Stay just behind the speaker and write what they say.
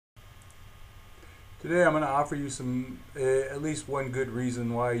Today I'm going to offer you at least one good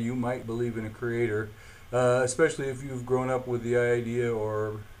reason why you might believe in a creator, especially if you've grown up with the idea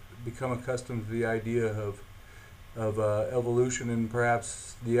or become accustomed to the idea of evolution, and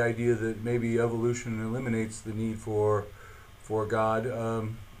perhaps the idea that maybe evolution eliminates the need for God.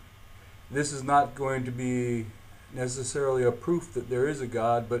 This is not going to be necessarily a proof that there is a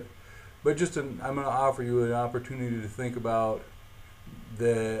God, but I'm going to offer you an opportunity to think about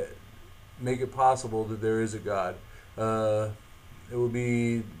the make it possible that there is a God. It will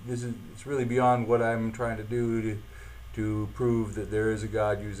be it's really beyond what I'm trying to do to prove that there is a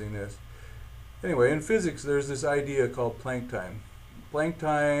God using this. Anyway, in physics, there's this idea called Planck time. Planck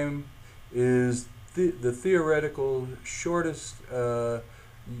time is the theoretical shortest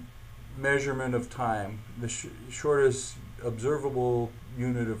measurement of time, the shortest observable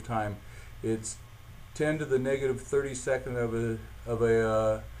unit of time. It's 10 to the negative 32nd of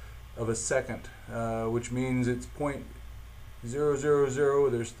a second, which means it's 0.000.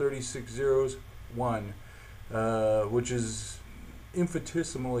 There's 36 zeros, 1, which is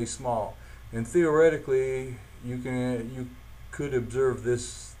infinitesimally small. And theoretically, you could observe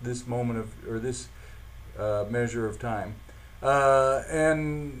this moment or this measure of time.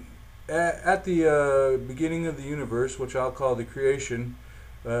 And at the beginning of the universe, which I'll call the creation,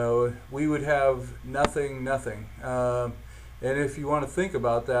 we would have nothing. And if you want to think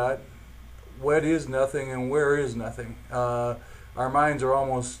about that, what is nothing and where is nothing? Our minds are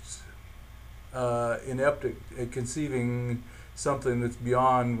almost inept at conceiving something that's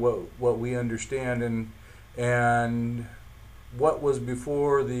beyond what we understand, and what was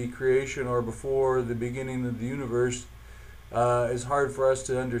before the creation or before the beginning of the universe is hard for us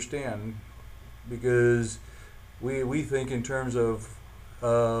to understand, because we think in terms of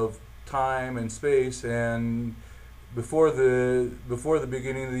time and space, and before the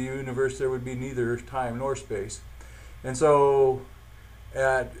beginning of the universe there would be neither time nor space. And so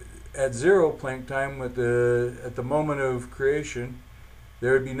at zero Planck time, at the moment of creation,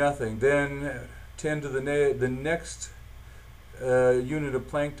 there would be nothing. Then 10 to the next unit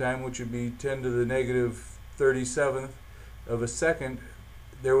of Planck time, which would be 10 to the negative 37th of a second,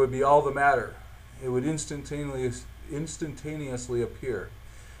 there would be all the matter. It would instantaneously appear.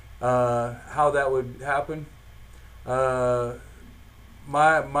 How that would happen? What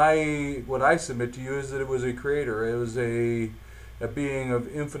I submit to you is that it was a creator. It was a being of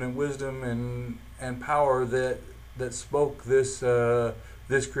infinite wisdom and power that spoke this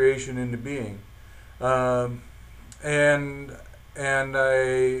creation into being. There's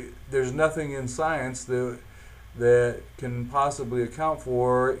nothing in science that can possibly account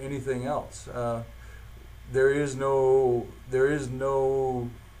for anything else. There is no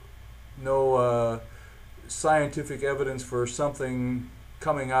scientific evidence for something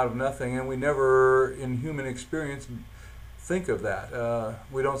coming out of nothing, and we never in human experience think of that.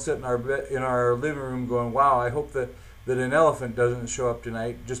 We don't sit in our living room going, wow, I hope that an elephant doesn't show up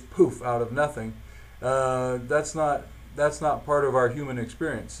tonight, just poof, out of nothing. That's not part of our human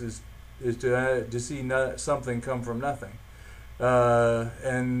experience, is to see something come from nothing.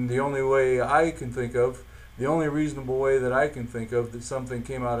 And the only reasonable way that I can think of that something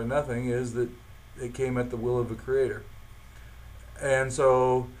came out of nothing is that it came at the will of a creator. And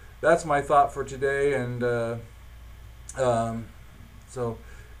so that's my thought for today. And so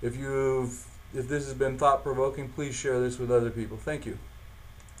if this has been thought-provoking, please share this with other people. Thank you.